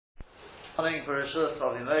Morning, Barishus,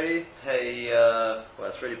 Avimori, pay, well,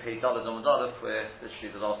 it's really pay Dalad on Dalad, where literally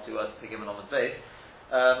the last two words to begin on the base.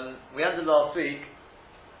 We ended last week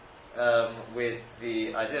with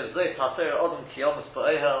the idea of Zoy Tasera Odom Kiyomus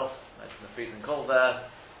Pa'ehel, mentioned the freezing cold there.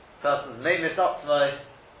 Person's name is up tonight,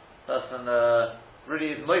 person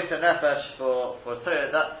really is Moisa Nefesh for Torah,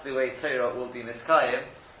 that's the way Torah will be Miskayim.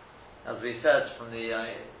 As we said from the,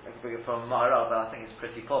 I could bring it from Ma'ara, but I think it's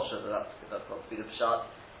pretty posh that that's got to be the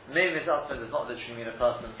Pshat. Name is up does not literally mean a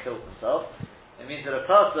person kills himself. It means that a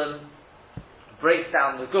person breaks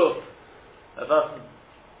down the guf. A person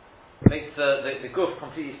makes the guf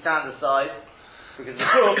completely stand aside, because the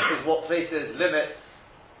guf is what places limits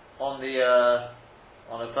on a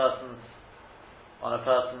person's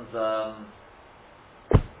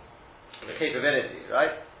the capability,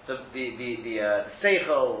 right? The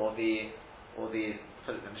seichel or the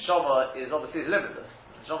neshama is obviously limitless.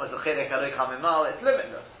 Neshama is a chedek alei kamimal, it's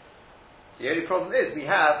limitless. The only problem is we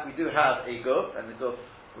do have a guf, and the guf,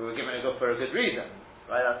 we were given a guf for a good reason,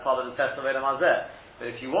 right? That's part of the test of Elam Hazeh. But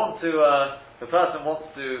if you want to, the person wants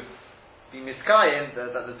to be miskayim,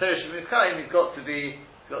 that the Torah should be miskayim, he's got to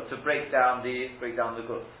break down the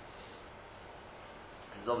guf.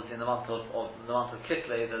 It's obviously in the month of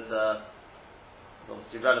Kislev, there's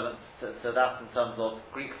obviously relevant to that in terms of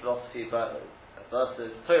Greek philosophy, but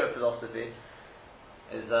versus Torah philosophy,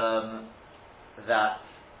 is that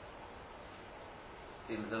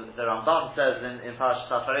the Rambam says in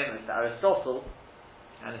Parashat Acharonos that Aristotle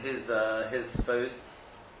and his foes,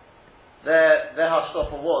 their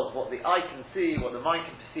hashkafa was what the eye can see, what the mind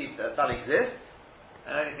can perceive that exists,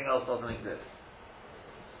 and anything else doesn't exist.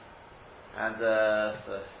 And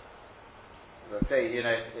let's say, in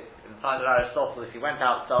the time of Aristotle, if he went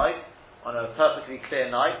outside on a perfectly clear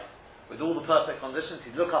night with all the perfect conditions,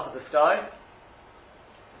 he'd look up at the sky,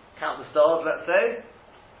 count the stars, let's say.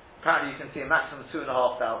 Apparently you can see a maximum of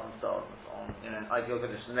 2,500 stars on ideal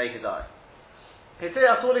conditions, naked eye. He'd say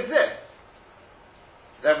that's all exists.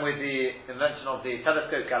 Then with the invention of the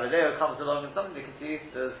telescope, Galileo comes along and suddenly you can see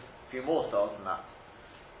there's a few more stars than that.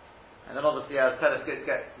 And then obviously as telescopes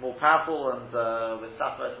get more powerful and with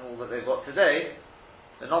satellites and all that they've got today,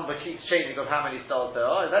 the number keeps changing of how many stars there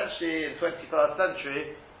are. Eventually in 21st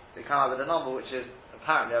century they come out with a number which is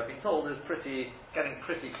apparently, I've been told, is getting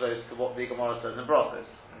pretty close to what the Gemara says in Brachos.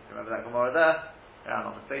 Remember that Gemara there?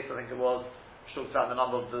 Around on the face, I think it was, which talks about the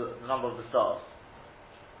number of the stars.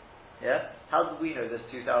 Yeah? How did we know this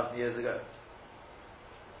 2,000 years ago?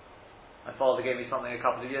 My father gave me something a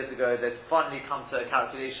couple of years ago. They'd finally come to a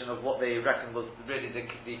calculation of what they reckon was really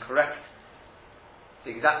the correct,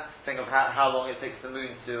 the exact thing of how long it takes the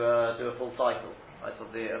moon to do a full cycle. Right?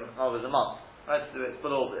 Of it was a month. Right? To do its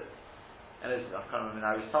full orbit. And I can't remember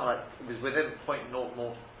now. It was within 0.002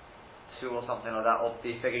 or something like that of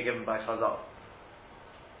the figure given by Chazal.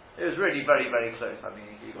 It was really very, very close. I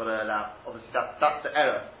mean, you've got to allow. Obviously, that's the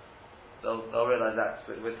error. They'll realise that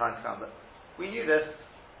with time to come. But we knew this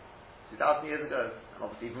 2,000 years ago, and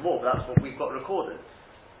obviously even more. But that's what we've got recorded.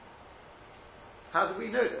 How do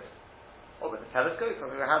we know this? What with the telescope? I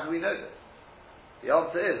mean, how do we know this? The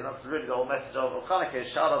answer is, and that's really the whole message of Chanukah, is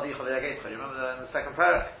Sha'ar Adicha V'Yagetcha. You remember in the second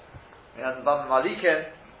parak? We had the Bava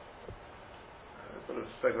Malikin. Sort of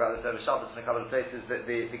spoke about this over Shabbos in a couple of places. That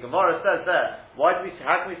the Gemara says there.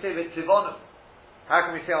 How can we say with Tivonu? How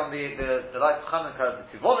can we say on the lights of Chanukah, the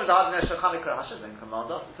Tivonu the Hadnesh of Chanukah? Hashem didn't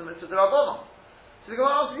command us. It's a mitzvah d'Rabbanan. So the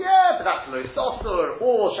Gemara answers, yeah, but that's Lo Sosur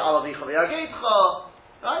or Sha'ar Adicha V'Yagetcha.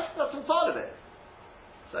 Right? That's all part of it.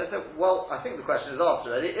 So I said, well, I think the question is asked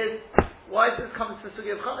already. Why does this come into the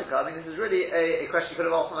Sugi of Chanukah? I mean, this is really a question you could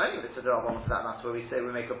have asked on any mitzvah d'Rabbanan for that matter, where we say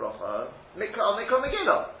we make a bracha. Mikra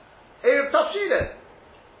Megillah. Erev Tafshilin,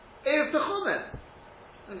 Erev Techumen,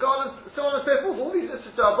 and go on and so on and so forth. All these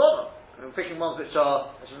mitzvahs are bottom. We're picking ones which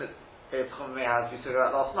are, Erev Techumen may have, as we spoke about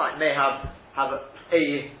last night, may have a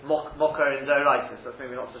mocker in Zoratis. That's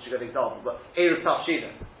maybe not such a good example, but Erev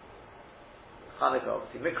Tafshilin, Chanukah,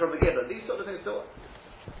 obviously, Mikra Megillah, these sort of things. So,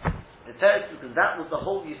 the Torah says because that was the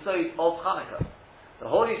whole yisod of Chanukah. The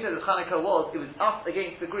whole yisod of Chanukah it was us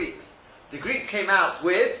against the Greeks. The Greeks came out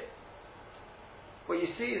with, what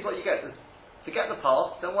you see is what you get. Forget the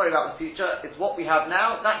past, don't worry about the future, it's what we have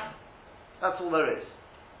now, that's all there is.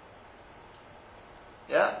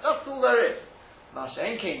 Yeah? That's all there is.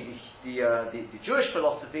 The Jewish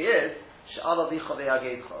philosophy is,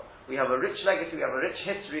 we have a rich legacy, we have a rich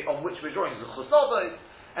history on which we're drawing and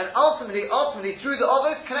ultimately through the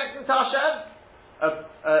Avos connecting to Hashem, an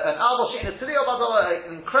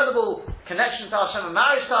incredible connection to Hashem, a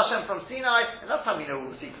marriage to Hashem from Sinai, and that's how we know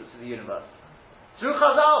all the secrets of the universe. Through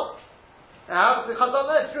Chazal. Now, the Chazal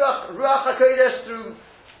knows through Ruach HaKodesh, through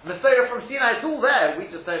Messiah from Sinai, it's all there. We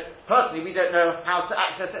just don't, personally, we don't know how to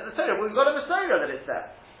access it in the Torah. But we've got a Messiah that it's there.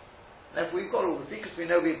 And if we've got all the secrets, we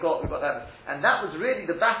know we've got that. And that was really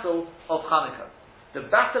the battle of Hanukkah. The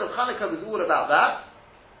battle of Hanukkah was all about that.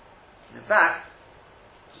 In fact,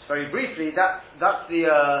 just very briefly, that's the,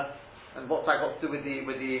 and what's that got to do with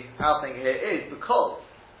our thing here is because,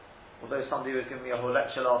 although somebody was giving me a whole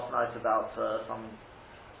lecture last night about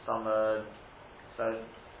so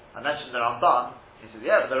I mentioned the Ramban. He said,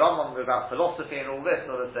 yeah, but the Rambam was about philosophy and all this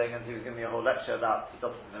sort of thing, and he was giving me a whole lecture about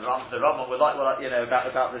the Rambam would like, well,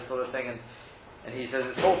 about this sort of thing, and he says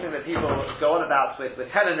this whole thing that people go on about with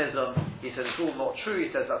Hellenism. He says it's all not true.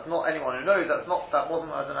 He says that's not anyone who knows. That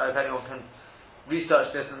wasn't. I don't know if anyone can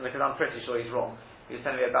research this, and because I'm pretty sure he's wrong. He was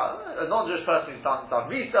telling me about a non-Jewish person who's done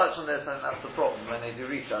research on this, and that's the problem when they do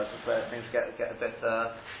research. That's where things get a bit.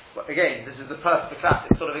 But again, this is the classic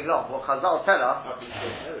sort of example. What Chazal tell us.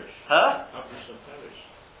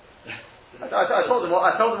 I told them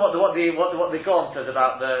what the Gaon says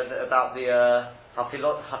about the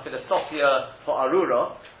Philosophia for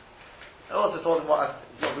Arura. I also told them what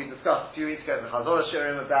we discussed a few weeks ago in the Chazor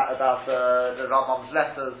Shirim about the Rambam's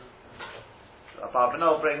letters.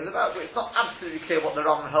 Barbanel brings about. It's not absolutely clear what the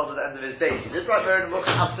Rambam held at the end of his days. He did write very in the book,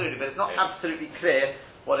 absolutely, but it's not absolutely clear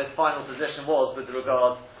what his final position was with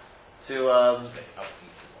regard to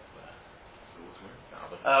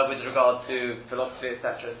philosophy,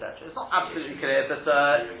 etc., etc. It's not absolutely clear, but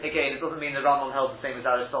again, it doesn't mean the Rambam held the same as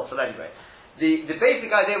Aristotle anyway. The basic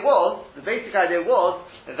idea was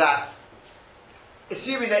that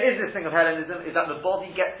assuming there is this thing of Hellenism, is that the body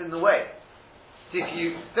gets in the way. So if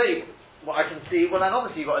you say what I can see, well then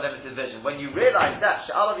obviously you've got a limited vision. When you realise that,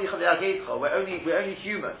 we're only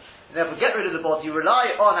human, and therefore get rid of the body, you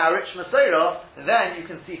rely on our rich Messiah, then you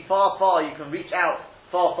can see far, you can reach out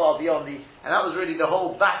far beyond and that was really the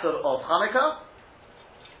whole battle of Hanukkah.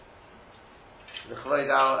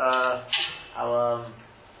 Our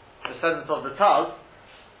descendants of the Taz,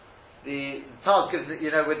 the Taz gives,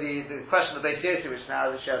 with the question of Beis Yosef, which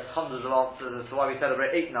now she has hundreds of answers as to why we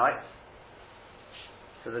celebrate 8 nights.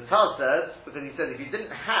 So the Taz says, because he said if you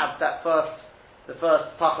didn't have the first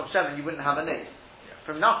Pach of Shemin, you wouldn't have a Nis.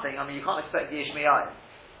 From nothing, you can't expect the Ishmael.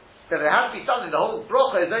 So there has to be something, the whole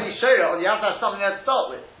Brocha is only Shira, or you have to have something there to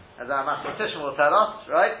start with. As our mathematician will tell us,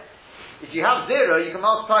 right? If you have 0, you can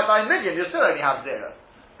multiply it by 1,000,000, you'll still only have 0.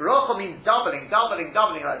 Brocha means doubling,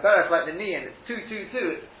 like Berach, like the knee, and it's 2, 2,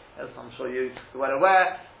 2. As I'm sure you're well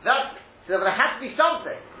aware. So there has to be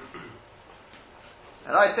something.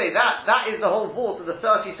 And I say that is the whole vault of the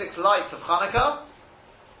 36 lights of Hanukkah.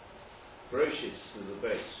 Bereshit to the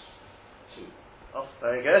base. 2. Oh,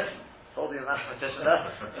 very good. Told you a mathematician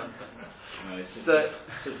there. No, it's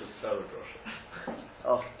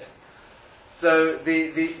oh. So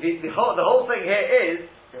the whole thing here is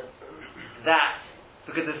that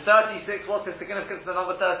because there's 36, what's the significance of the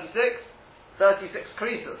number 36? 36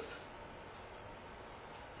 creases.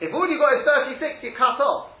 If all you got is 36, you're cut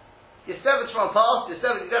off. You're severed from a past, you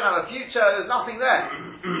don't have a future, there's nothing there.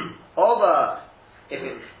 Over, if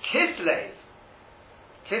it's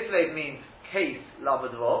Kislev means case,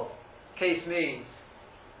 Lamadvov. Case means,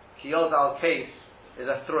 Kiyod al case is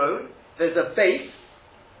a throne. There's a base,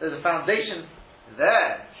 there's a foundation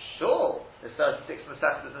there. Sure, there's 36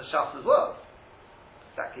 Masechtas and Shas as well.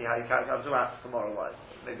 Exactly how you calculate out tomorrow-wise.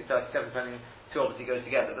 Maybe 37, depending, 2 obviously go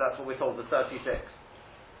together, but that's what we're told, the 36.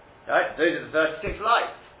 Right? Those are the 36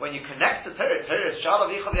 lights. When you connect to Torah is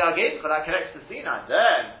Shalom Yichov Yagid, that connects to Sinai.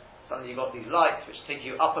 Then suddenly you've got these lights which take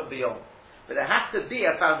you up and beyond. But there has to be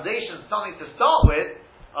a foundation, something to start with.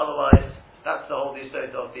 Otherwise, that's the whole use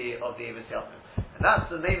of the Emes Yachim. And that's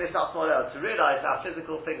the name of Mitzvah Morel, to realise our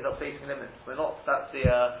physical things are facing limits. We're not. That's the.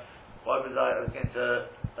 What was I was going to?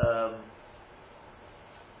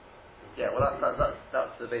 Well,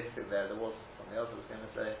 that's the basic thing there. There was something else I was going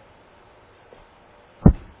to say.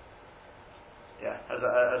 Yeah,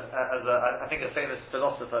 I think a famous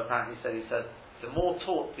philosopher apparently said, the more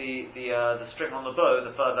taut the string on the bow,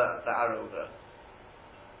 the further the arrow will go.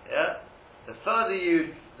 Yeah? The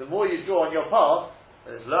more you draw on your past,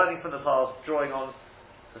 there's learning from the past, drawing on,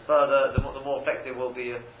 the more effective will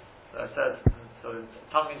be, I said, sort of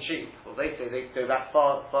tongue in cheek. Well, they say they go back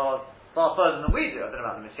far further than we do. I don't know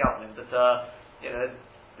about the Misyatnim, but,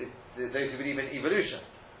 those who believe in evolution.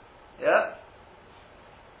 Yeah?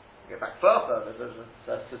 Go back far further.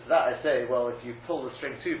 So to that I say, well, if you pull the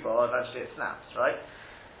string too far, eventually it snaps, right?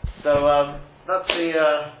 So that's the.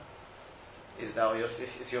 If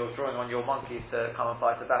you're drawing on your monkeys to come and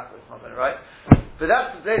fight the battle, it's not going right. But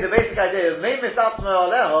that's the basic idea of Meimis Atzma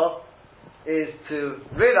Aleho is to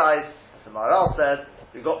realize, as the Maharal said,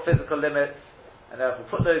 we've got physical limits. and therefore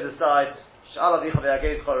put those aside. Rely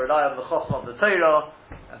on the chokhmah of the Torah,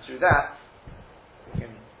 and through that, we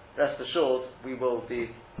can rest assured we will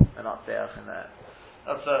be an update in there.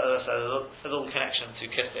 That's a little connection to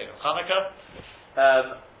Kislev and Hanukkah.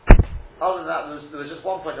 Other than that, there was just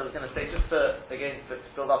one point I was going to say, just to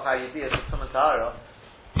build up how you deal with Tumah Tahara.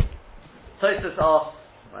 Tosfos asked,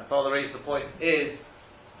 my father raised the point,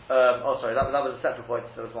 that was a separate point,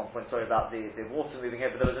 there was one point, about the water moving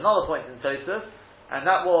here, but there was another point in Tosfos, and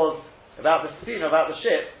that was about the Sefina, about the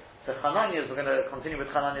ship. So Hananiah, we're going to continue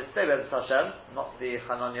with Hananiah's Sebez Hashem, not the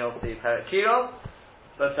Hananiah of the Perek Kirov,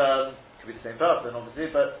 but could be the same person,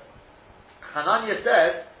 obviously, but Hananiah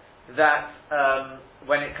said that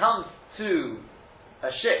when it comes to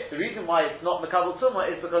a ship, the reason why it's not Makabel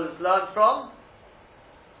Tumah is because it's learned from,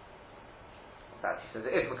 he says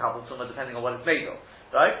it is Makabel Tumah depending on what it's made of,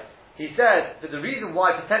 right? He said that the reason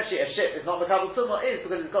why potentially a ship is not Makabel Tumah is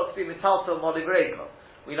because it's got to be Metaltel Molivreko.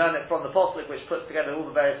 We learn it from the Posuk, which puts together all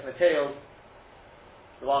the various materials.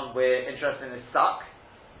 The one we're interested in is sack,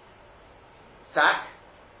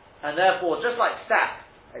 and therefore, just like a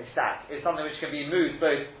sack is something which can be moved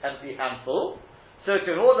both empty and full. So,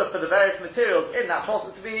 in order for the various materials in that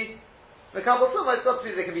Posuk to be Makabel Tumah, it's got to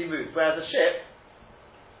be they can be moved. Whereas a ship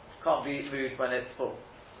can't be moved when it's full.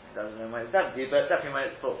 It doesn't know when it's empty, but definitely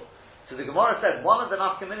when it's full. So the Gemara said one of the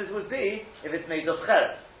nafkaminas would be if it's made of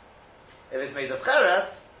cheres. If it's made of cheres,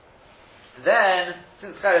 then,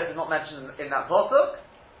 since cheres is not mentioned in that posuk,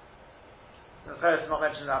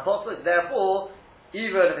 therefore,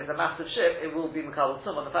 even if it's a massive ship, it will be Makabel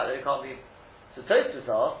Tumah on the fact that it can't be. So Tosfos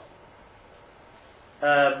asked,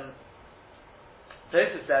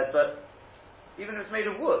 Tosfos said, but even if it's made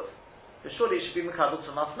of wood, then surely it should be Makabel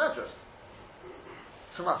Tumas Medrus.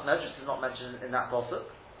 Tumas Medrus is not mentioned in that posuk.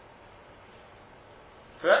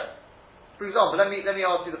 Correct? For example, let me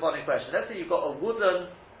ask you the following question. Let's say you've got a wooden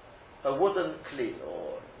kli,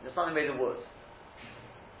 or something made of wood,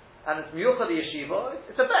 and it's miyuchad yeshiva.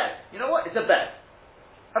 It's a bed. You know what? It's a bed,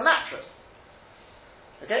 a mattress.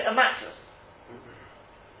 Okay, a mattress.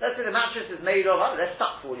 Let's say the mattress is made of, they're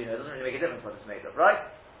stuck for, it doesn't really make a difference what it's made of, right?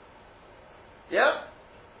 Yeah.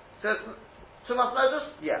 So tumas medrus,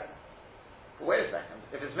 yeah. But wait a second.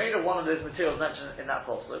 If it's made of one of those materials mentioned in that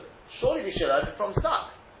posuk, surely we should learn it from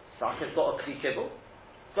stuck. Stuck has got a kli kibble,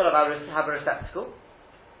 it's got to have a receptacle.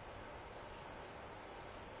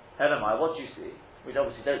 Elamai, what do you see? We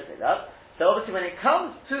obviously don't say that. So obviously when it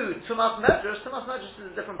comes to Tumas Medrus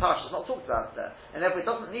is a different parsha, it's not talked about there. And therefore it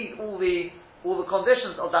doesn't need all the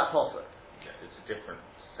conditions of that posuk. Yeah, it's a different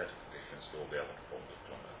set of conditions to all the other forms of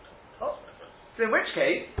Tumas. Oh. So in which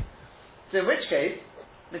case,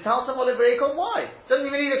 Mital Tam Oliverekon, why? Doesn't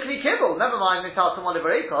even need a Kli Kibble, never mind Mital Tam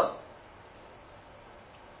Oliverekon.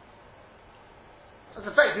 That's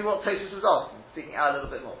effectively what Tosfos was asking, speaking out a little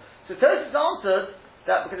bit more. So Tosfos answered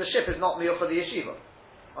that because the ship is not miyuchad the yeshiva.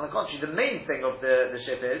 On the contrary, the main thing of the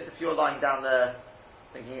ship is, if you're lying down there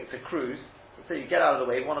thinking it's a cruise, let's say you get out of the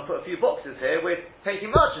way, you want to put a few boxes here with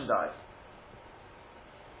taking merchandise.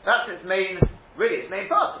 That's its main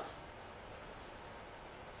purpose.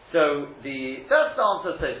 So the first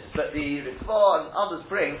answer says, but the Ritva and others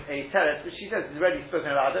bring a teretz, which she says is already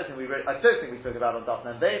spoken about. I don't think we spoke about on Daf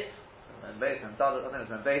Mem Beis, I think it was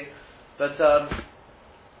Mem Beis, but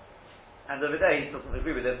and over there he doesn't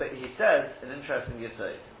agree with it, but he says an interesting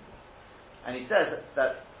yesod, and he says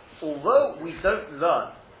that although we don't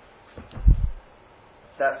learn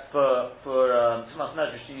that for Tumas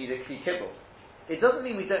Medrus you need a Kli Kibble, it doesn't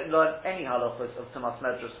mean we don't learn any halachos of Tumas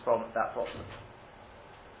Medrus from that process.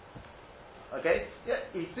 Okay? Yeah,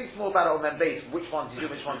 he speaks more about it on Mem Beis, which ones you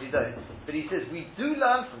do, which ones you don't. But he says we do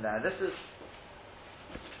learn from there. This is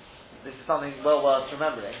something well worth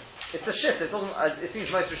remembering. It's a shift. It seems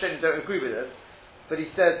most Rishonim don't agree with it, but he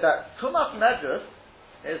says that Tumas Medrus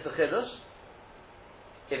is the chiddush.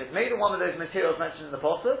 If it's made of one of those materials mentioned in the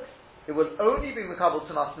posuk, it will only be Makabel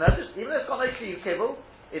Tumas Medrus, even though it's got no Kli Kibble.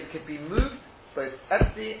 It can be moved both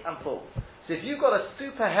empty and full. So if you've got a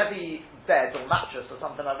super heavy bed or mattress or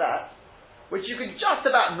something like that, which you can just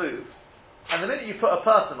about move, and the minute you put a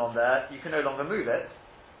person on there, you can no longer move it,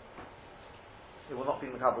 it will not be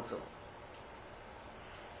Makabel Tumah.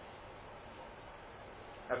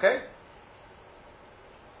 Okay?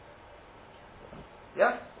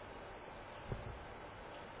 Yeah?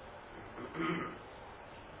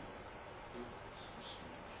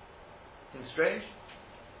 Seems strange?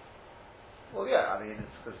 Well, yeah, I mean,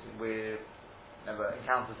 it's because we never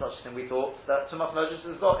encountered such a thing. We thought that Tumas Medrus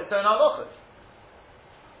has got its own halachos.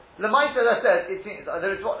 Lemaisa, as I said, it seems, over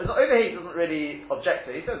here he doesn't really object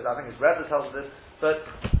to it. He says, I think his Rebbe tells this, but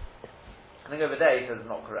I think over there he says it's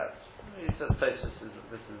not correct.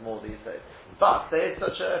 This is more these days. But there is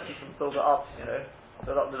such a, if you can build it up,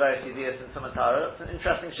 build up the various ideas in Tumatara, it's an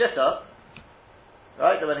interesting shitta,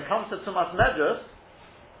 right? That when it comes to Tumas Medrus,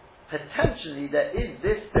 potentially there is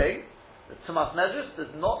this thing, that Tumas Medrus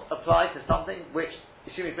does not apply to something which,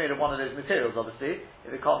 assuming it's made of one of those materials, obviously,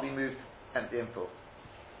 if it can't be moved empty and full.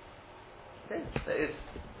 Okay? There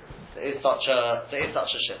is such a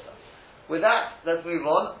shitta. With that, let's move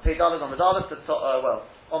on. Peidalad on Medalis to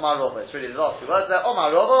Omar Rova. It's really the last two words there.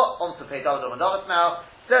 Omar Rova, on to Peidalad on Medalis now.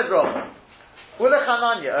 Said Rova. Ule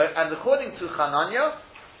Chananya, and according to Chananya,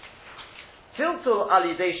 Tiltul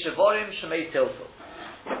alidei Shevorim Shemei Tiltul.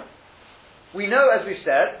 We know, as we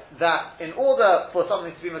said, that in order for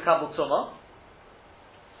something to be Mekabel Tumah,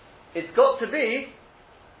 it's got to be,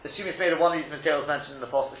 assuming it's made of one of these materials mentioned in the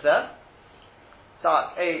Pasuk there,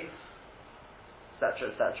 Sak, Eitz,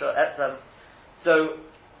 etc. So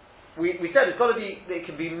we said it's got to be, it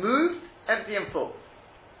can be moved, empty and full.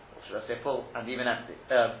 Or should I say full and even empty?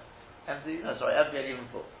 Empty and even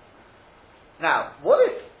full. Now, what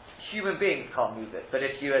if human beings can't move it, but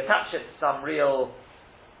if you attach it to some real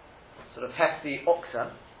sort of hefty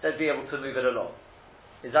oxen, they'd be able to move it along.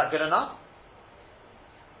 Is that good enough?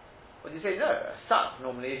 What do you say? No, a sack,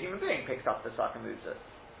 normally a human being picks up the sack and moves it.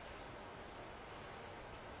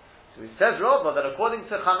 So he says, Rava, that according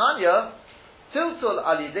to Chananya, Tiltul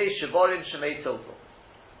alidei Shevorim Shemei Tiltul.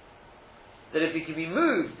 That if it can be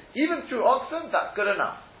moved, even through oxen, that's good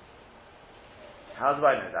enough. How do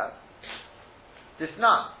I know that? This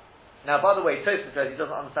not. Now, by the way, Tosfos says he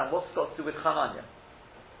doesn't understand what's got to do with Chananya.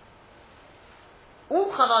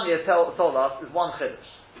 All Chananya told us is one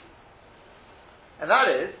chiddush. And that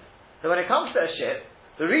is, that when it comes to a ship,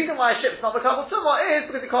 the reason why a ship's not Mekabel Tumah is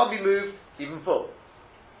because it can't be moved, even full.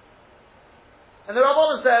 And the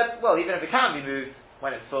Rabbanan said, well, even if it can be moved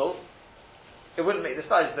when it's full, it wouldn't make the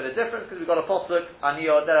slightest bit of difference because we've got a posuk,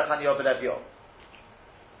 Aniyo, Derech Aniyo, B'lev Yom.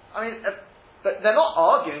 I mean, but they're not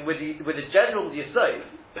arguing with the general Yesod.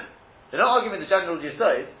 They're not arguing with the general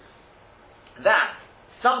Yesod that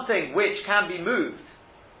something which can be moved,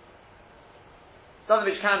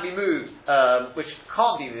 which can't be moved,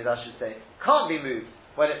 I should say, can't be moved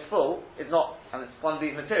when it's full, is not, and it's one of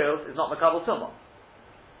these materials, is not Mekabel Tumah.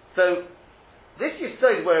 So, this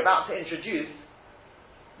Yesod we're about to introduce,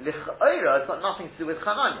 L'ch'oira, has got nothing to do with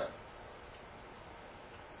Chananya.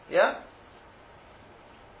 Yeah?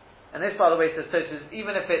 And this, by the way, says Tosfos,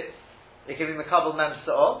 even if it can be Mekabel Mem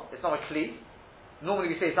Sa'or, it's not a Kli. Normally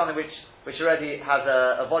we say something which already has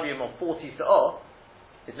a volume of 40 Sa'or,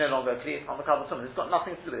 it's no longer a Kli, it's not Mekabel Tumah. It's got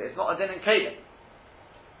nothing to do with it. It's not a Din and Kelim.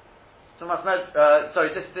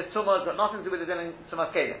 This Tumah has got nothing to do with the Din and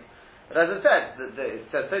Tumas Kelim. But as I said, it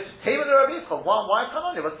says Teiva the Rabbi Yitzchak. Why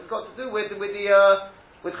Chananya? What's it got to do with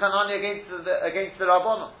Chananya against the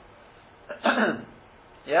Rabbanon?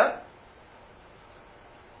 Yeah.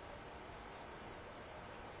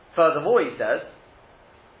 Furthermore, he says,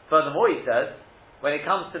 when it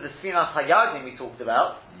comes to the Sfinas Hayadim we talked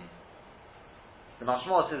about, the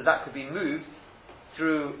Mashmah says that could be moved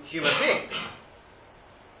through human beings.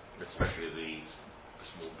 Especially the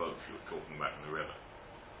small boats you were talking about in the river.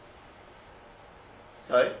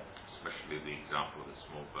 Sorry? Especially the example of the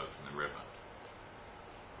small boat in the river,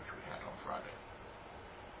 which we had on Friday.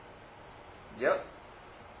 Yep.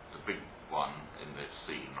 The big one in the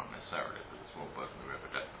sea, not necessarily, but the small boat in the river,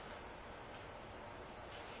 definitely.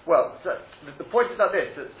 Well, so the point is like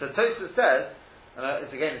this. So Tosfos says, and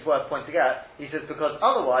it's worth pointing out, he says, because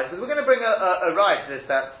otherwise, because we're going to bring a ride to this,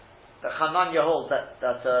 that Chananya holds that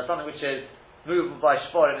something which is movable by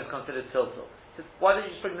Shvorim is considered tiltul. He says, why don't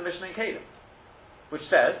you just bring the Mishnah in Kelim? Which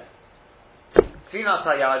says, Sfinas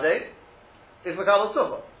Hayadeh is Mekabel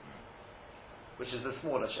Tumah, which is the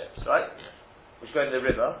smaller ships, right? Yes. Which go in the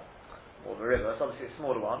river, or the river, it's obviously a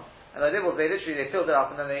smaller one. And they filled it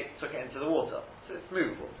up and then they took it into the water. So it's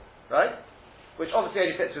movable, right? Which obviously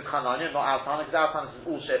only fits with Chananya, not our Tana, because our Tana is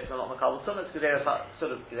all ships and not Mekabel Tumah, it's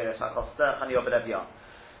sort of Gezeres HaKoster, Chaniyo B'lev Yam.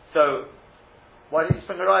 So, why did you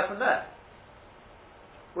spring a ride from there?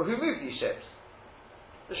 Well, who moved these ships?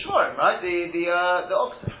 The Shvorim, right? The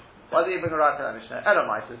oxen. Why did you bring a ride from that Mishnah?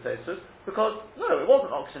 Elamai says Tosfos, because, no, it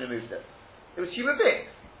wasn't oxen who moved it. It was human beings.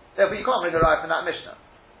 Therefore you can't bring a ride from that Mishnah.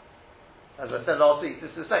 As I said last week, this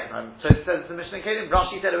is the second time. So it says it's a Mishnah in Kelim.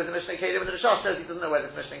 Rashi said it was a Mishnah in Kelim, and the Rishosh says he doesn't know where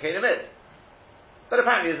this Mishnah in Kelim is. But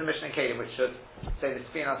apparently there's a Mishnah in Kelim which should say the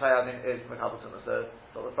Sfinas Hayadin is Mekabel Tumah. So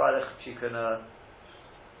Dr. Friday, you can.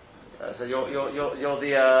 So you're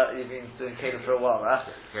you've been doing Kelim for a while, right?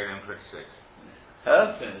 Kelim 26.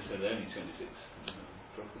 Huh? So they're only 26.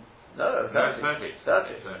 No, 30.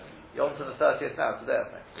 You're on to the 30th now, today, I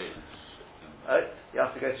think. Right? You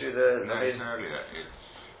have to go through the. No, it's earlier.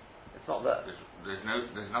 It's not there. There's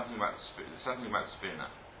nothing about there's something about Sfina.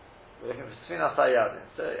 We're looking for Sfina Sayadin.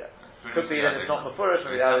 So yeah. Could be that it's not Mefurish,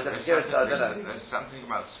 maybe I doesn't give it, I don't know. There's something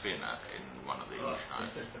about Sfina in one of the English times.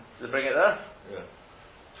 Does it bring it there?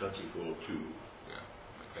 Yeah. 24:2. Yeah.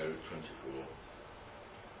 Carry 24.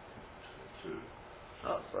 2.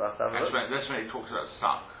 Oh, so we'll have to have a look. That's when he talks about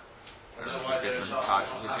suck. There's different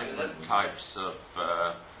types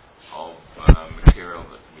of material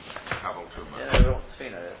that can be traveled to. Yeah, we want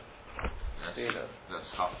Sfina here. Sfina. That's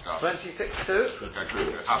half 26:2.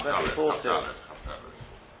 Half 24:2.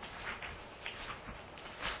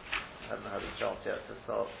 I haven't had a chance yet to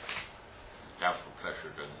start. Doubtful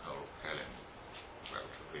pleasure doesn't hold Kelim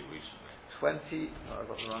relatively recently. 20. Oh,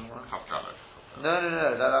 I got the wrong one. No,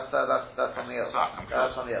 that's something else.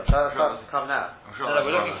 That's something else. That's come now. I'm sure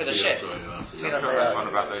we're looking for the ship. I'm sure that's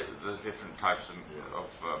one about the different types of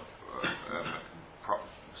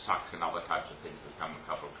sucks and other types of things that come a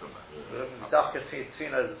couple of tumor. We're looking for Dafka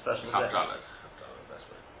Tzina is a special thing. That's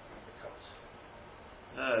what it comes.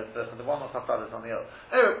 No, the one with Haftarah is on the other.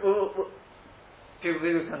 Anyway, people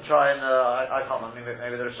can try and I can't remember.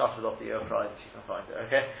 Maybe there are shuttles off the Euro Prize if you can find it.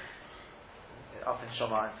 Okay, up in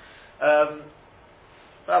Shomayim.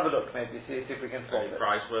 Have a look, maybe see if we can solve it.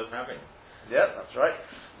 Prize worth having. Yeah, that's right.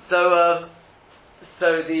 So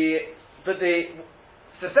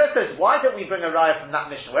says, why don't we bring a raya from that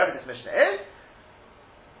mission, wherever this mission is?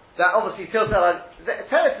 That obviously Tiltel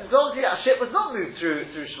Teres is obviously that ship was not moved through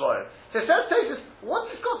Shloim. So says Tosfos,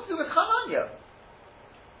 what's this got to do with Hananya?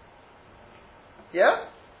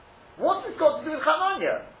 Yeah? What's this got to do with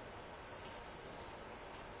Hananya?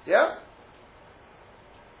 Yeah?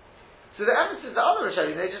 So the emphasis, the other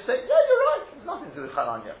Rishonim, they just say, yeah, you're right, it's nothing to do with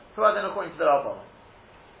Hananya. Who are then according to the Rabbanon?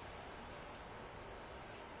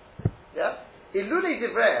 Yeah? Iluli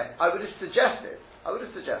Divrei, I would have suggested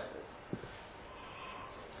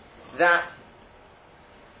that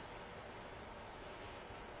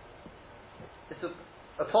it's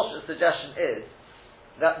a posh suggestion is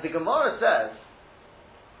that the Gemara says,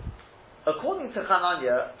 according to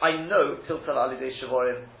Hananya, I know Tiltal Alidei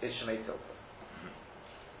Shavorim is Shemei Tiltal.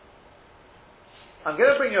 I'm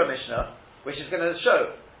going to bring you a Mishnah which is going to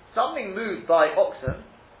show something moved by oxen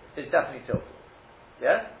is definitely Tiltal.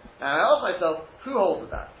 Yeah? And I ask myself, who holds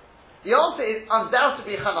with that? The answer is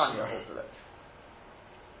undoubtedly Hananya holds with it.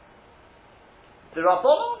 The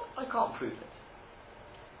Rabbanon, I can't prove it.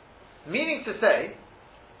 Meaning to say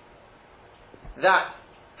that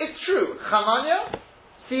it's true, Hananya,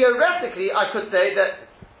 theoretically I could say that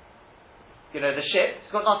the ship,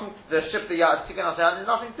 it's got nothing, the ship, the Yad Tikkun has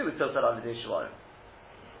nothing to do with Tiltal Alidei Shavarim.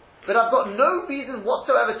 But I've got no reason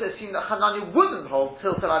whatsoever to assume that Hananya wouldn't hold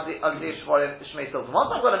Tiltal Alidei Shavarim Shmei Tiltal.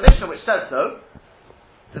 Once I've got a Mishnah which says so,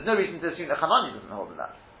 there's no reason to assume that Hananya doesn't hold with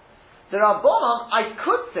that. The Rabbanon, I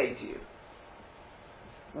could say to you,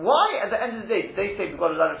 why at the end of the day did they say we've got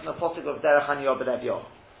to learn from the Posuk of Derech Haniyah B'Lev Yoch?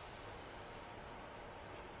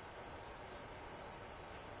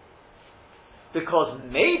 Because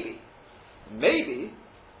maybe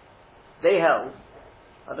they held,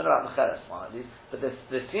 I don't know about the Mecheres one at least, but the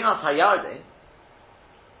Sfinas Hayardin,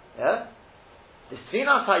 yeah, the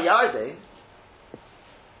Sfinas Hayardin,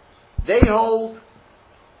 they hold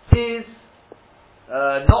is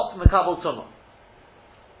not Mekabel Tumah.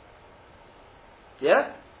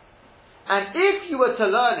 Yeah? And if you were to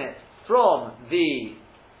learn it from the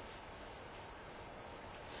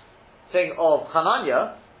thing of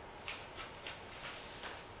Hananya,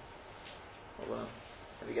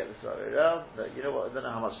 let me get this right around. You know what? I don't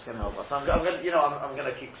know how much it's going to help us. I'm going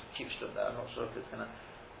to keep stood there. I'm not sure if it's going to.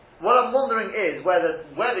 What I'm wondering is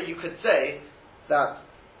whether you could say that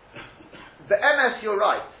the MS, you're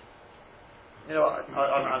right. You know what?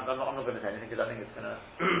 I'm not going to say anything because I think it's going to.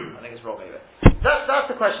 I think it's wrong anyway. That's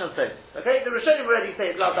the question of this. Okay, the Rishonim already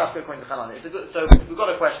say it's Lav Dafka according to Chananya. So we've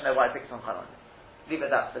got a question there why I picked on Chananya. Leave it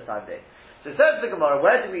at that for the time being. So it says the Gemara,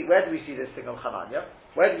 where do we see this thing of Chananya?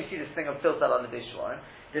 Where do we see this thing of Tiltal Alidei Shavarim?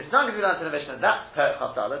 This Nagid we learned in the Mishnah, that's Per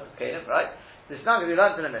Chafdalet, okay, right? This Nagid we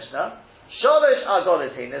learned in the Mishnah, Sholosh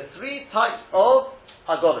Agolis, there's three types of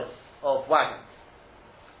Agolis, of wagons.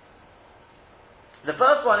 The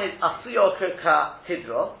first one is Asuyo Ka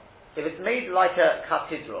Tidro, if it's made like a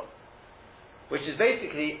Katidro, which is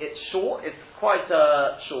basically, it's short, it's quite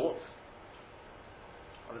short,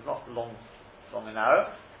 well, it's not long and narrow,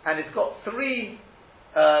 and it's got three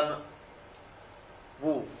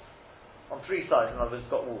walls on three sides. In other words, it's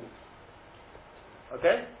got walls.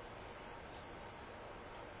 Okay?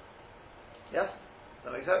 Yes? Does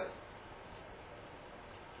that make sense?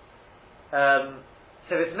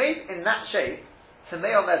 So if it's made in that shape,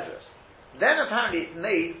 Tamei or Medrus. then apparently it's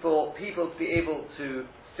made for people to be able to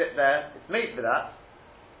sit there. It's made for that,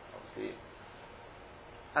 obviously,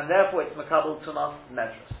 and therefore it's makabel tumas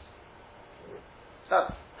medrus.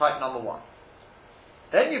 That's type number one.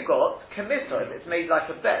 Then you've got kamisov. It's made like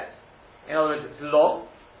a bed. In other words, it's long,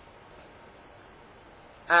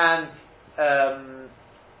 and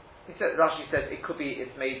Rashi says it could be.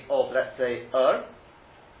 It's made of, let's say,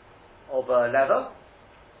 of leather.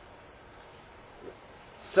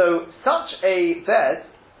 So such a bed,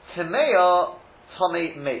 Timea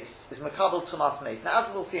Tomei Mace, is Makabel Tumas Mace. Now,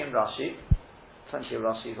 as we'll see in Rashi, plenty of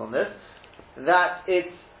Rashis on this, that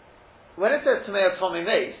it's, when it says Timea Tomei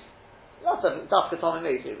Mace, not Dafka Tomei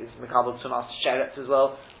Mace, it's Makabel Tumas Sheret as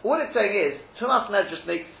well. What it's saying is, Tumas Medrus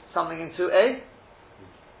makes something into a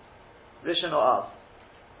Rishon or Av.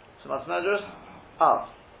 Tumas Medrus, Av.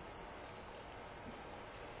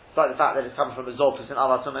 Despite the fact that it comes from the Zoltus and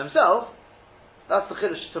Avatum himself, that's the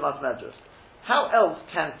Chiddush Tumas Medrus. How else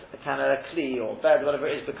can a Kli or bed, whatever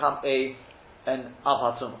it is, become an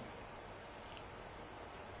Avatum?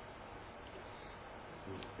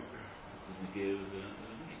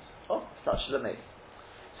 Oh, such as a mace.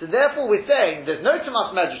 So therefore we're saying there's no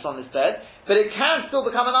Tumas Medrus on this bed, but it can still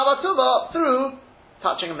become an Avatuma through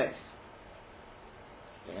touching a mace.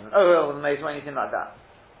 An oil with a mace or anything like that.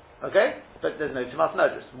 Okay? But there's no Tumas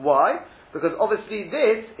Medrus. Why? Because obviously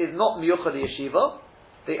this is not Miyuchad Yeshiva.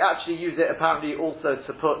 They actually use it apparently also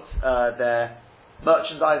to put their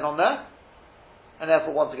merchandise on there. And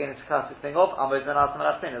therefore, once again, it's a classic thing of Amos ben Atam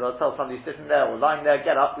al-Aftin. They'll tell somebody sitting there or lying there,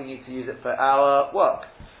 get up, we need to use it for our work.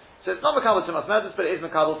 So it's not Makabel Tumas Medrus, but it is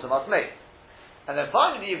Makabel Tumas Mace. And then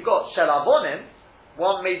finally, you've got Shel Abonim,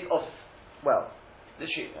 one made of, well,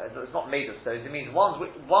 literally, it's not made of stones, it means one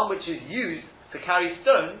which is used to carry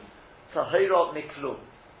stones, Tahirot Miklum.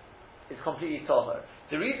 It's completely Tahir.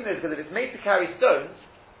 The reason is because if it's made to carry stones,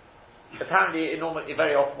 apparently it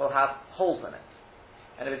very often will have holes in it.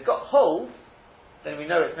 And if it's got holes, then we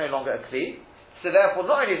know it's no longer a Kli. So therefore,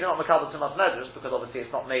 not only is it not Makabel Tumas Medrus, because obviously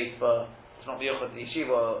it's not Miyuchad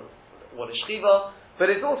Yeshiva or the Shchiva,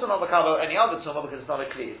 but it's also not Makabel any other Tumah because it's not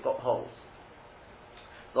a Kli, it's got holes.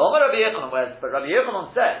 The Omer Rabbi Yochanan, but Rabbi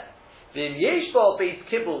Yochanan said, V'im yesh bo beit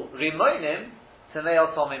kibul rimonim t'nei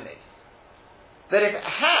tomim meis. That if it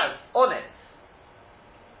has on it,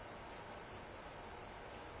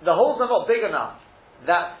 the holes are not big enough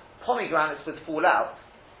that pomegranates would fall out.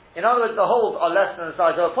 In other words, the holes are less than the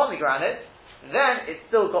size of a pomegranate, then it's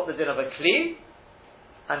still got the din of a Kli,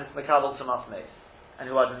 and it's Makabel Tumas Meis. And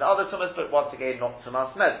who are in the other Tumas, but once again, not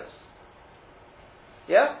Tumas Medrus.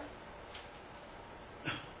 Yeah?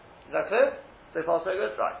 Is that clear? So far, so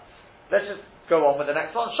good? Right. Let's just go on with the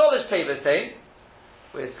next one. Sholish Tevatein.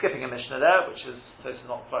 We're skipping a Mishnah there, which is, so it's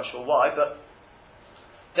not quite sure why, but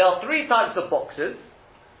there are three types of boxes.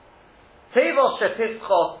 Tevos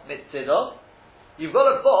Shetischo Mitzido. You've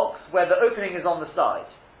got a box where the opening is on the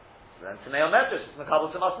side. Then Tamei Medrus, it's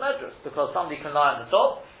Makabel Tumas Medrus, because somebody can lie on the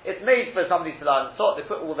top. It's made for somebody to lie on the top. They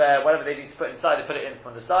put all their, whatever they need to put inside, they put it in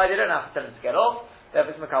from the side. They don't have to tell them to get off.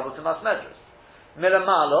 Therefore it's Makabel Tumas Medrus.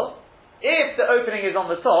 Milamalo, if the opening is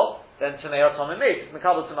on the top, then Tamei Tomei Meis. It's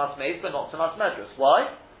Makabel Tumas Meis, but not Tumas Medrus.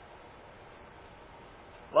 Why?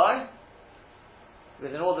 Why?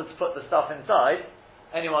 Because in order to put the stuff inside,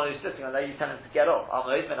 anyone who's sitting on there, you tell them to get off.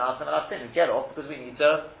 Get off because we need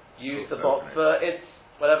to use the box for its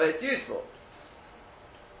whatever it's used for.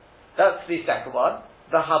 That's the second one.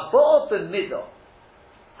 The Habor b'midah.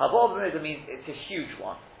 Habor b'midah means it's a huge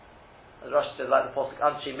one. As Rashi says, like the Posuk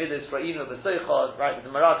Anshe Midas for Inu B'Soichod, right, with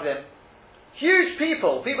the Meraglim. Huge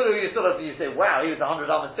people who you say, wow, he was 100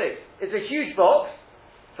 Amas big. It's a huge box.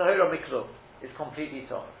 Tahira Miklum is completely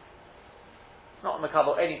torn. It's not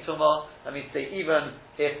Makabel any tumah. That means to say even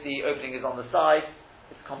if the opening is on the side,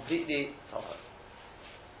 it's completely torn.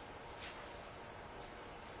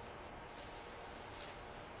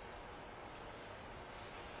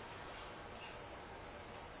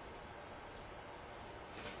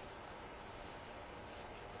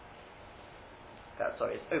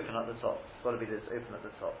 It's open at the top. It's got to be this open at the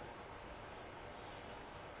top.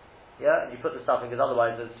 Yeah, and you put the stuff in because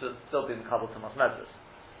otherwise it should still be Makabel Tumas Medrus.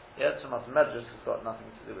 Yeah, Tumas Medrus has got nothing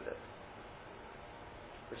to do with it.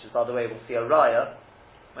 Which is, by the way, we'll see a raya.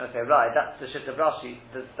 When I say raya, that's the shit of Rashi.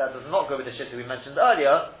 That does not go with the shit that we mentioned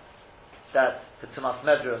earlier. That for Tumas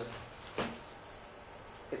Medrus,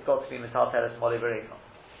 it's got to be Mital Teres Moli Berekon.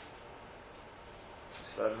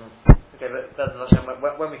 Okay, but that's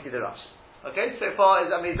when we see the Rashi. Okay, so far, is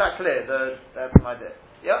that clear? That's my idea.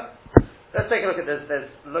 Yeah? Let's take a look at this. There's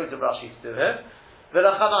loads of Rashi to do here.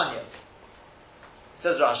 V'lachananya.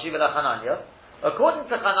 Says Rashi, V'lachananya. According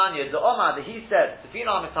to Chananya, the Omar, that he said,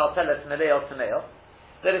 Sefina metalteles meleo tameo,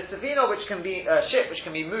 that a Sefina which can be, a ship which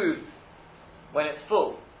can be moved when it's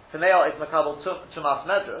full, tameo is makabel tumas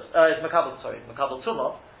medros, is makabel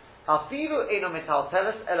tumah, afilu eno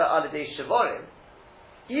metalteles ela alidei shivorim,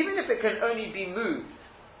 even if it can only be moved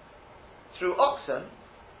through oxen,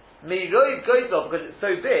 meiroiv goizol, because it's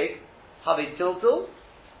so big, have a tiltul,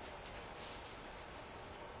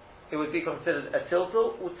 it would be considered a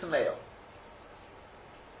tiltul utameo.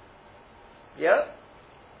 Yeah?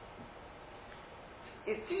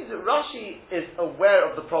 It seems that Rashi is aware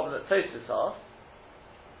of the problem that Tosfos asked,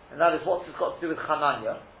 and that is what's it got to do with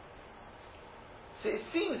Chananya. So it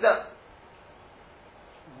seems that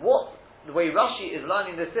the way Rashi is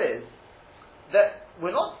learning this is that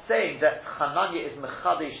we're not saying that Chananya is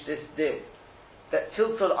mechadish this din, that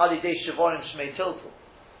tiltul alidei shivorim shmei tiltul.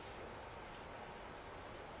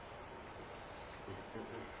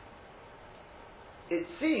 It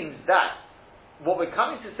seems that what we're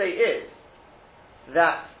coming to say is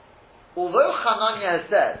that although Chananya has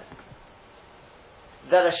said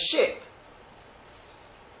that a ship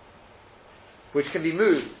which can be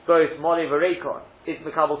moved, both Moli Varekon, is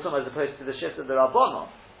Mekabel Tumah as opposed to the ships of the Rabbanon,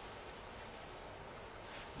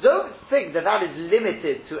 don't think that that is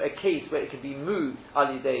limited to a case where it can be moved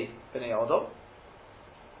Alidei B'nei Adam.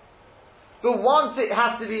 But once it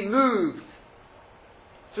has to be moved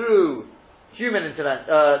through human intervention,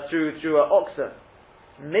 through oxen,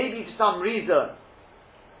 maybe for some reason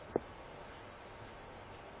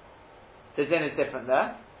the din is different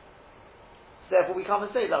there. So therefore we come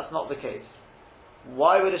and say that's not the case.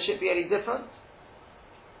 Why would a ship be any different?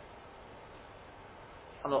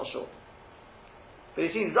 I'm not sure. But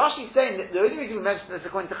it seems Rashi is saying that the only reason we mention this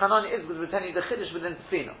according to Chananya is because we're telling you the Chiddush within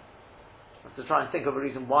Tefina. We have to try and think of a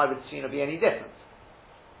reason why would Tefina be any different.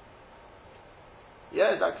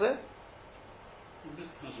 Yeah, is that clear? I'm a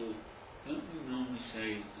bit puzzled. Don't we normally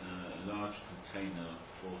say a large container,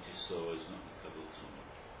 40 saw, is not the Kabul Tumah?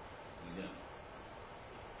 We don't.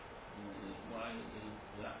 Why is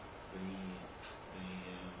that the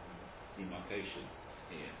demarcation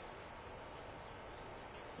here?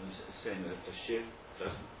 It's saying that if a ship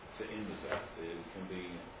doesn't fit in with that, it can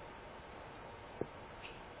be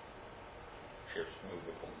Ships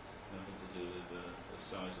movable. nothing to do with the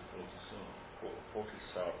size of 40 saw. 40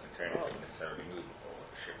 saw containers aren't necessarily movable.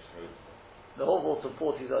 The ship's movable. The whole vault of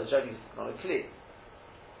 40 is generally not a clear.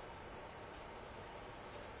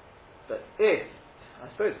 But if,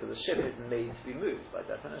 I suppose, because the ship is made to be moved by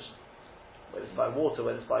definition, whether it's by water,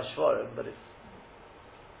 whether it's by shvarim, but it's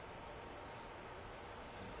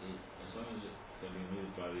As long as it can be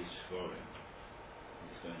moved by these shvarim,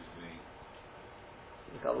 it's going to be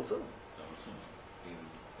the Kabul Tumah. Kabul Tumah, even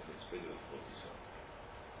if it's bigger than 40 saw.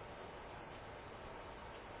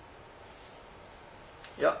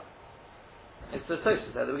 Yeah. It's the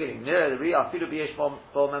Tosfos at the beginning. Near the Riyah, Filu B'yesh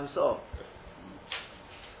Bo Memso.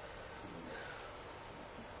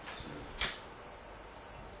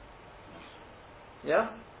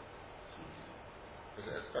 Yeah?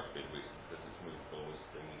 Because it's got to be a reason, because it's movable,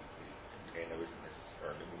 the container isn't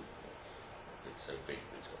necessarily movable. It's so big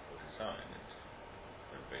that it's got 40 saw in it.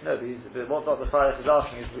 No, but what Dr. Farag is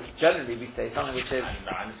asking is, generally we say something which is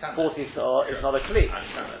 40 saw is not a kli. I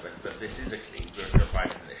understand that, but this is a kli, but by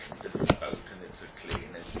definition, it's a boat and it's a kli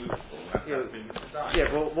and it's movable, and that's been designed.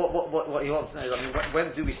 Yeah, well, what he wants to know is, I mean,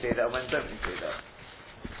 when do we say that and when don't we say that?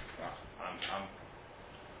 Well, I'm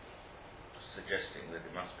suggesting that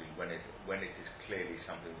it must be when it is clearly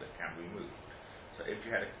something that can be moved. So if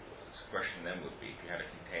you had the question then would be, if you had a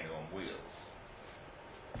container on wheels,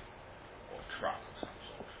 or truck of some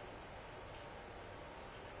sort,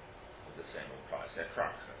 would the same apply? Say a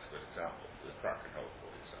truck, that's a good example. The truck can hold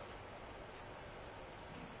 40 saw.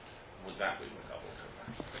 Would that be Mekabel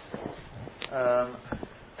Tumah?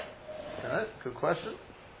 Good question.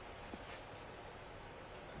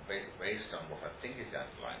 Based on what I think is the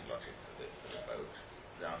underlying logic for the boat,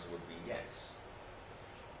 the answer would be yes.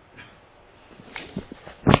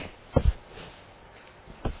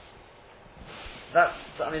 That's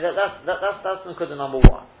Nukuda number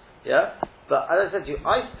one. Yeah? But as I said to you,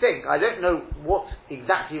 I don't know what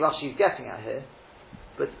exactly Rashi is getting at here,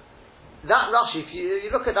 but that Rashi, if you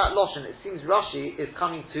look at that Loshen, it seems Rashi is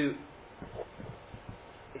coming to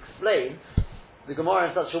explain the Gemara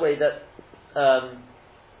in such a way that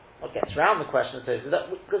what gets around the question of Tosfos,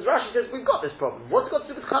 because Rashi says we've got this problem. What's it got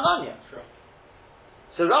to do with Chananya? Sure.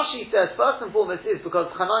 So Rashi says first and foremost is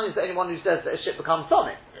because Chananya is the only one who says that a ship becomes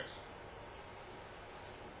sonic. Yes.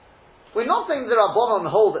 We're not saying that Rabbanon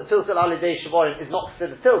hold that Tiltul Alidei Shavorim is not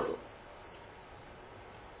considered Tiltul.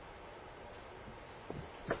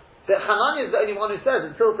 That Hanani is the only one who says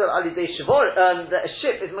until the Alidei Shivor, that a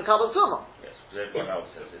ship is Makabal Tumah. Yes, because everyone else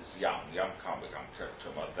says it's Yam. Yam can't become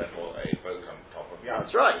Tumah, therefore a boat on top of Yam.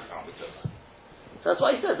 That's right. Can't be Tumah. So that's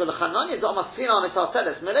why he says, well, the Hanani is Amasfina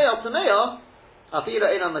Metalteles, Melei al Tameya, Afila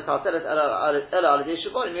Ena Metalteles, Ela Alidei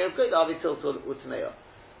Shivor, and Mirav Koid Avi Tiltul Utmeya.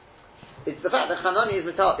 It's the fact that Hanani is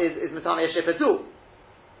Metami a ship too.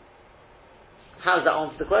 How does that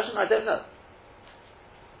answer the question? I don't know.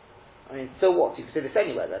 I mean, so what? You can say this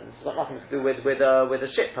anywhere then. It's got nothing to do with a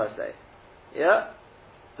ship per se. Yeah?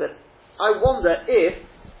 But I wonder if,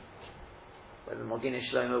 whether Mogini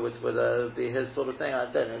Shlomo would be his sort of thing,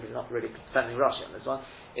 I don't know, he's not really defending Rashi on this one.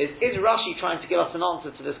 Is Rashi trying to give us an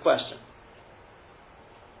answer to this question?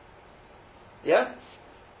 Yeah?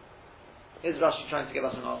 Is Rashi trying to give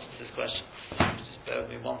us an answer to this question? Just bear with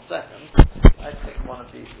me 1 second. I take one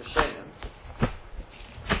of these Rishonim.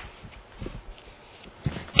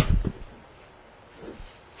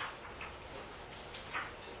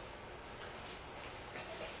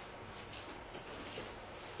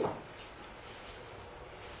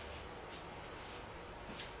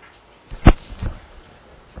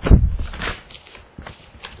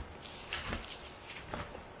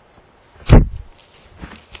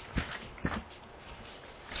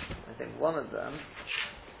 One of them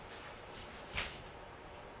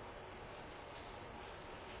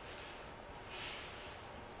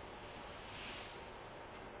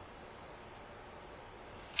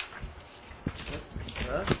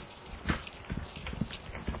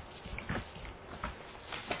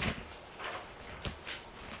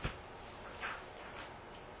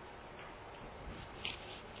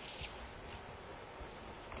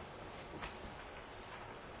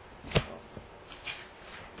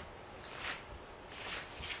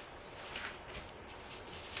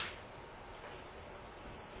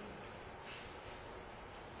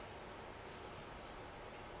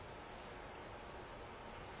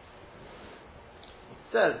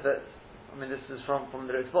says that, I mean, this is from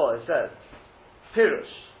the Ritva, it says, Pirush,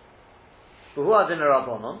 V'hu adin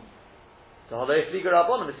Rabbanon, so Halei Fliga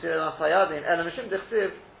Rabbanon, V'sir Nasayadin, Ela Mishim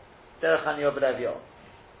Dechsiv, Derech Haniyah B'Leviyah.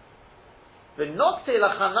 V'nokte la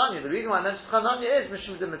Chananya, the reason why I mentioned Chananya is,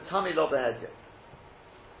 Mishim D'Metami Lo B'Hedya.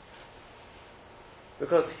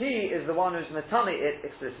 Because he is the one who's Metami it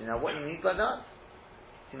explicitly. Now what he means by that?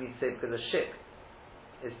 He means to say because a ship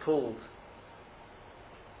is pulled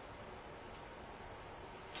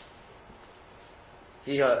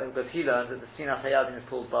because he learns that the Sinach Hayadim is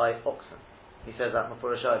pulled by oxen. He says that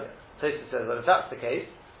before earlier. Tosfos says, well, if that's the case,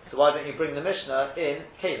 so why don't you bring the Mishnah in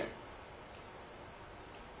Kalim?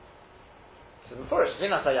 So before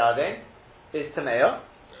Sinach Hayadim is Tameya.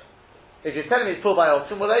 If you're telling me it's pulled by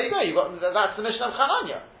oxen, well, there you go. That's the Mishnah of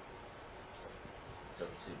Chananya.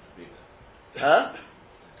 Doesn't seem to be there. Huh?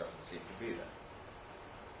 It doesn't seem to be there.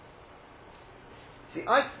 See,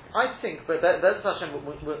 I think, but Be'ez Hashem,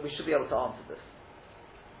 we should be able to answer this.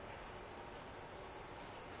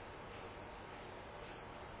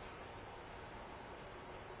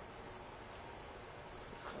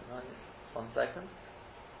 One second.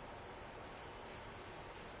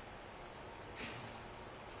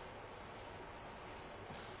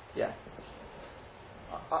 Yeah.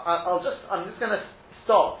 I'm just going to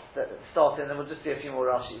start and then we'll just see a few more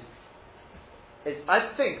Rashis.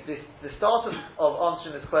 I think the start of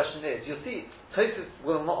answering this question is, you'll see, Tosfos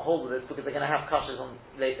will not hold with this because they're going to have kashas on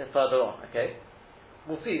later further on, okay?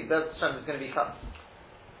 We'll see, Be'ez Hashem is going to be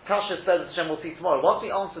kashas, Be'ez Hashem we'll see tomorrow. Once we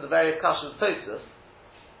answer the various kashas of Tosfos,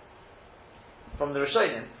 from the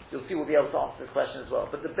Rishonim, you'll see we'll be able to answer this question as well.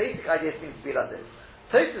 But the basic idea seems to be like this.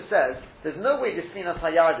 Tosfos says, there's no way the Sinas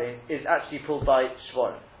Hayardim is actually pulled by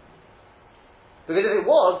Shvorim. Because if it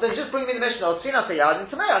was, then just bring me the Mishnah of Sinas Hayardim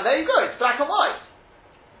Tamei, and there you go, it's black and white.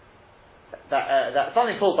 That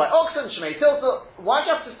something pulled by oxen, Shmei Tilta, why do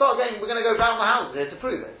you have to start going, we're going to go round the houses here to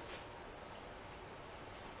prove it?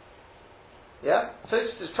 Yeah?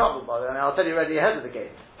 Tosfos is troubled by that, and I'll tell you already ahead of the game.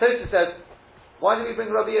 Tosfos says, why do we bring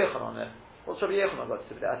Rabbi Yochanan on there? What's Rabbi Yochanan got to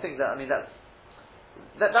do with it? I think that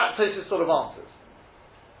Tosfos sort of answers.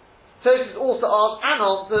 Tosfos also asks and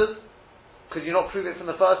answers, could you not prove it from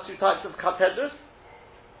the first two types of katedras?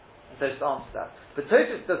 And Tosfos answers that. But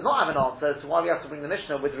Tosfos does not have an answer as to why we have to bring the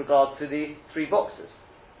Mishnah with regard to the 3 boxes.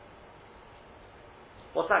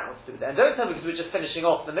 What's that got to do with it? And don't tell me because we're just finishing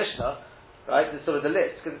off the Mishnah, right, the sort of the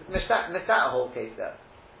list, because missed out a whole case there.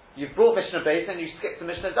 You've brought Mishnah base and you skipped the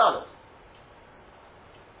Mishnah Dalet.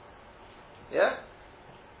 Yeah?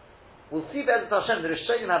 We'll see Be'ez Hashem, the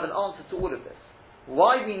Rishonim have an answer to all of this.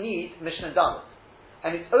 Why we need Mishnah Dalet.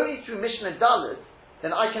 And it's only through Mishnah Dalet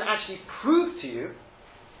then I can actually prove to you,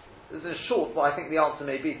 this is short, but I think the answer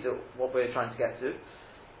may be to what we're trying to get to,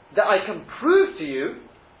 that I can prove to you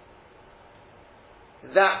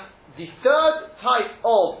that the third type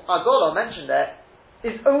of agola mentioned there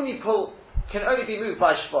is can only be moved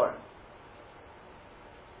by shvorim.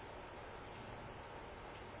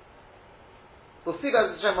 We'll see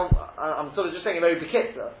that. I'm sort of just saying a very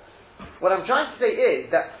bekitza. What I'm trying to say is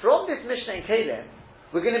that from this Mishnah in Kelim,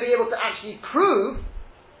 we're going to be able to actually prove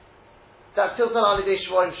that tiltal alidei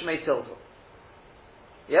shvorim shmei tiltal.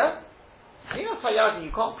 Yeah? You know, Sayardi,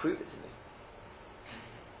 you can't prove it to me.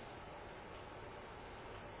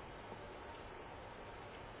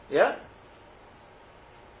 Yeah?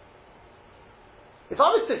 If I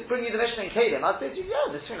was to bring you the Mishnah in Kelim, I'd say to you,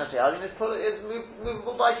 yeah, the Shvina Sayardi is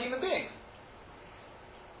movable by human beings.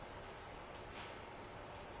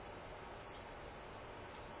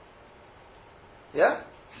 Yeah?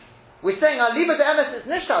 We're saying, Aliba de Emes is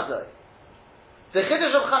Nishtazoi. The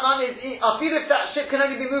Chiddush of Chananya is, I feel if that ship can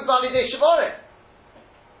only be moved by Alidei Shavorim.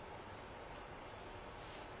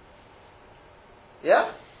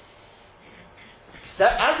 Yeah?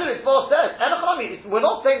 That, as the Ritva says, we're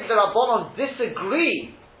not saying that the Rabbanon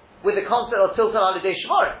disagree with the concept of Tiltal Alidei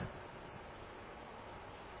Shavorim.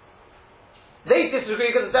 They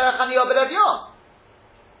disagree because of Derech Haniyah B'Lev.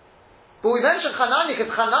 But we mentioned Chananya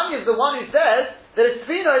because Chananya is the one who says that a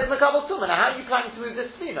Sfina is Mekabel Tumah. Now, how are you planning to move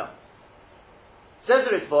this Sfina? Says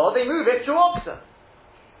the Ritva, they move it through oxen.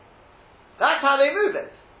 That's how they move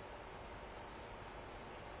it.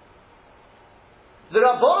 The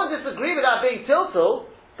Rabbanon disagree with that being tiltal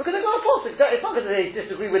because they're going to force it. It's not because they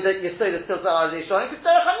disagree with the Yesod of tiltal alidei shvorim, because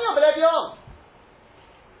Derech Haniyah B'Lev Yom.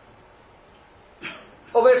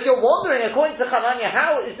 Or if you're wondering, according to Chananya,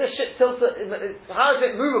 how is this ship tiltal? How is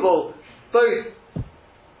it movable? Both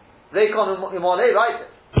Reikon and Mole, right?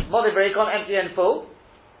 Mole Reikon, empty and full.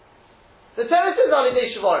 The Teretz is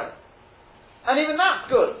Alidei Shavorim. And even that's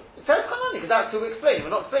good. The Teretz Chananya, because that's who we're explaining.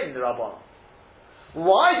 We're not explaining the Rabbanon.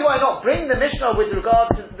 Why do I not bring the Mishnah with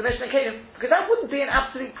regard to the Mishnah Kelim? Because that wouldn't be an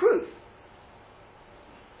absolute proof.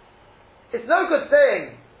 It's no good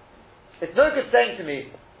saying to me,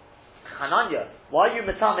 Chananya, why are you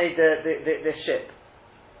metame the ship?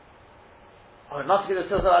 Oh, it must be the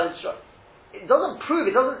Tiltal Alidei Shavorim. It doesn't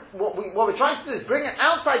prove, what we're trying to do is bring an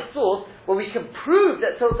outside source where we can prove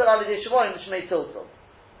that Tiltal Alidei Shavorim is Shmei Tiltal.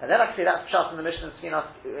 And then I can say that's Pshat in the Mishnah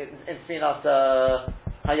in Sfinas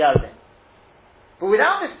Hayardim. But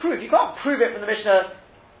without this proof, you can't prove it from the Mishnah.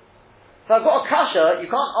 So I've got a kasha,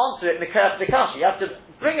 you can't answer it Mekerach the kasha. You have to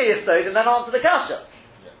bring a Yesod and then answer the kasha.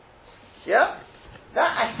 Yeah? That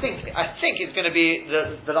I think is going to be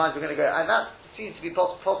the lines we're going to go, and that seems to be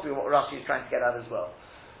possibly what Rashi is trying to get at as well.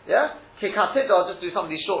 Yeah? Kikatedra, I'll just do some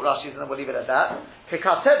of these short Rashis and then we'll leave it at that.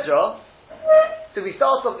 Kikatedra, so we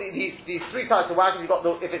start off these three types of wagons. You've got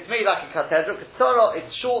if it's made like a katedra, Ketzora,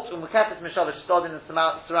 it's short, Umukefet Mishavish Stodin and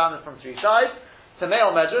surrounded from three sides. Tamei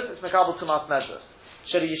Medrus, it's Mekabel Tumas Medrus.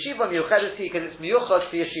 Sheri Yeshiva Miyuchedes because it's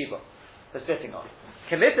Miyuchos to Yeshiva. They're sitting on.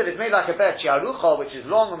 Committed, it's made like a bet, Chiarucha, which is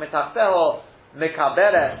long, Umetachteho,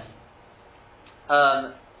 Mekaberet,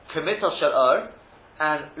 Committal Shel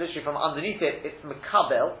and literally from underneath it, it's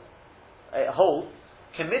Mekabel, a hole.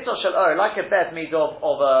 Committal Shel like a bed made of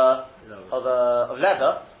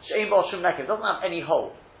leather, She'ein Bo Shum Nekev, it doesn't have any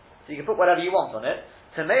hole. So you can put whatever you want on it.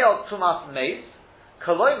 Tamei Tumas Meis,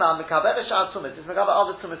 Koloima Mekaberet Sha'ad Tumas, it's Mekaberet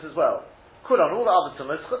other Tumas as well. Kulan, all the other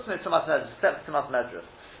Tumas, Chutzne Tumas Medrus, except Tumas Medrus.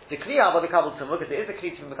 The Kli Hava Mekabel Tumah, because it is a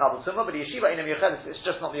Kli to be Mekabel Tumah, but the Yeshiva in a Miyuchedes, it's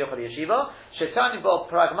just not Miyuchad Yeshiva. Shetani Bo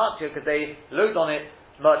Pragmatio, because they load on it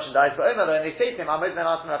merchandise, but Omer, and they say to him,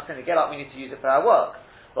 get up, we need to use it for our work.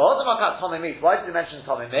 Why did they mention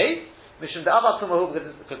Tomei Meis? Mishum the Abba Tumahu,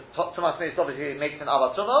 because Tumas Meis obviously makes an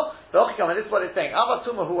Abba Tumah. And this is what it's saying, Abba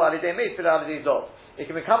Tumahu Alidei Meis, but Alidei Zov. It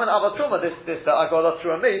can become an Abba Tumah, this I got it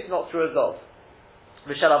through a Meis, not through a Zov.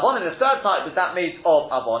 Mishal Avonim, the third type was that made of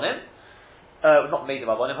Avonim. Not made of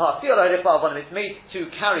Avonim, it's made to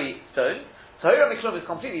carry stones. So Hira Miklum is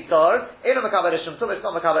completely tar. Eno Mekaber Ishum Tumah, it's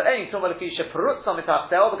not Mekaber any Tumah Lekisha Perutza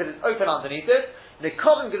Mitachtel, because it's open underneath it.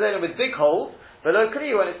 Nekovim Gedolim with big holes, below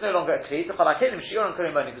Kli when it's no longer a Kli. So Chalakelim Shior and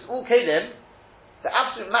Kurim Moni, because all Kelim, the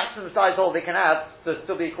absolute maximum size hole they can have to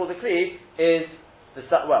still be called a Kli is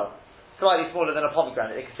slightly smaller than a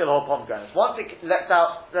pomegranate. It can still hold pomegranates. Once it lets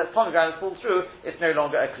pomegranates fall through, it's no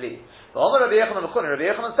longer a Kli. But Rabbi Yochanan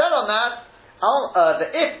said on that,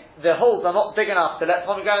 if the holes are not big enough to let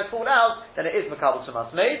pomegranates fall out, then it is Mekabel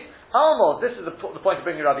Tumas Meis. Almos, this is the point of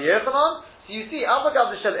bringing Rabbi Yochanan. So you see,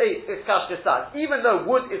 it's Kash Sack. Even though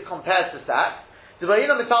wood is compared to sack, that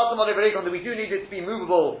we do need it to be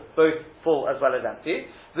movable, both full as well as empty.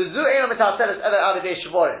 If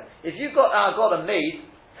you've got a maid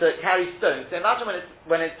to carry stones. So imagine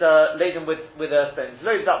when it's laden with stones,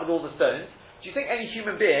 loads up with all the stones. Do you think any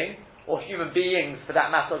human being, or human beings for that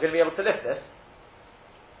matter, are going to be able to lift this?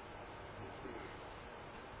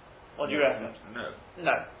 What do you reckon?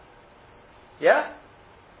 No. Yeah?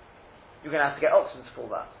 You're going to have to get oxen to pull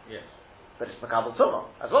that. Yes. But it's Makabal Tumah.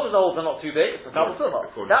 As long as the holes are not too big, it's Makabal Tumah.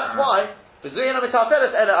 That's why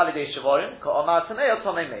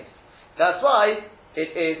that's why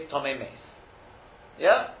it is Tomei Meis.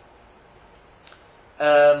 Yeah?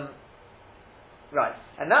 Right.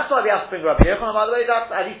 And that's why we have to bring Rabbi Yochanan, by the way, that's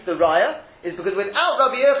at least the raya, is because without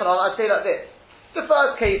Rabbi Yochanan, I'd say like this. The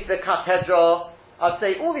first case, the cathedra, I'd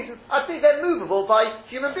say they're movable by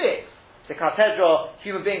human beings. The cathedra,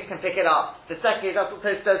 human beings can pick it up. The second case, that's what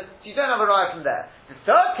Tosfos says, so you don't have a raya from there. The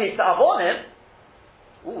third case, the Avonim,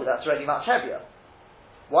 that's already much heavier.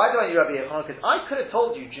 Why do I need Rabbi Yochanan? Because I could have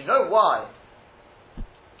told you, do you know why?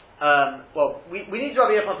 We need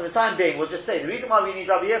Rabbi Yochanan for the time being. We'll just say the reason why we need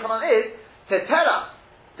Rabbi Yochanan is to tell us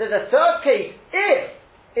that the third case, if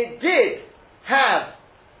it did have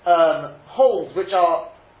holes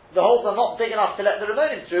the holes are not big enough to let the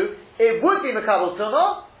Ramonim through, it would be Makabel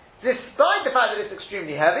Tumah, despite the fact that it's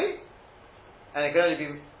extremely heavy, and it can only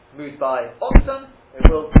be moved by oxen, it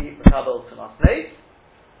will be Makabel Tumah Snake.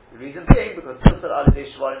 The reason being because Tilsal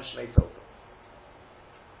Alidei Shvarim Shmei Tilsal.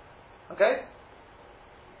 Okay?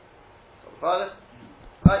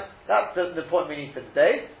 Right? That's the point we need for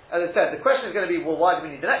today. As I said, the question is going to be, well, why do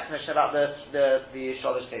we need the next mission about the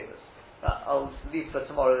Shalosh Tables? I'll leave for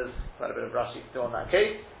tomorrow. There's quite a bit of Rashi still on that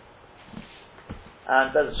case.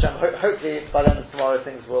 And hopefully by the end of tomorrow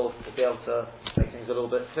things will be able to make things a little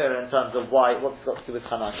bit clearer in terms of what's got to do with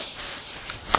Chananya.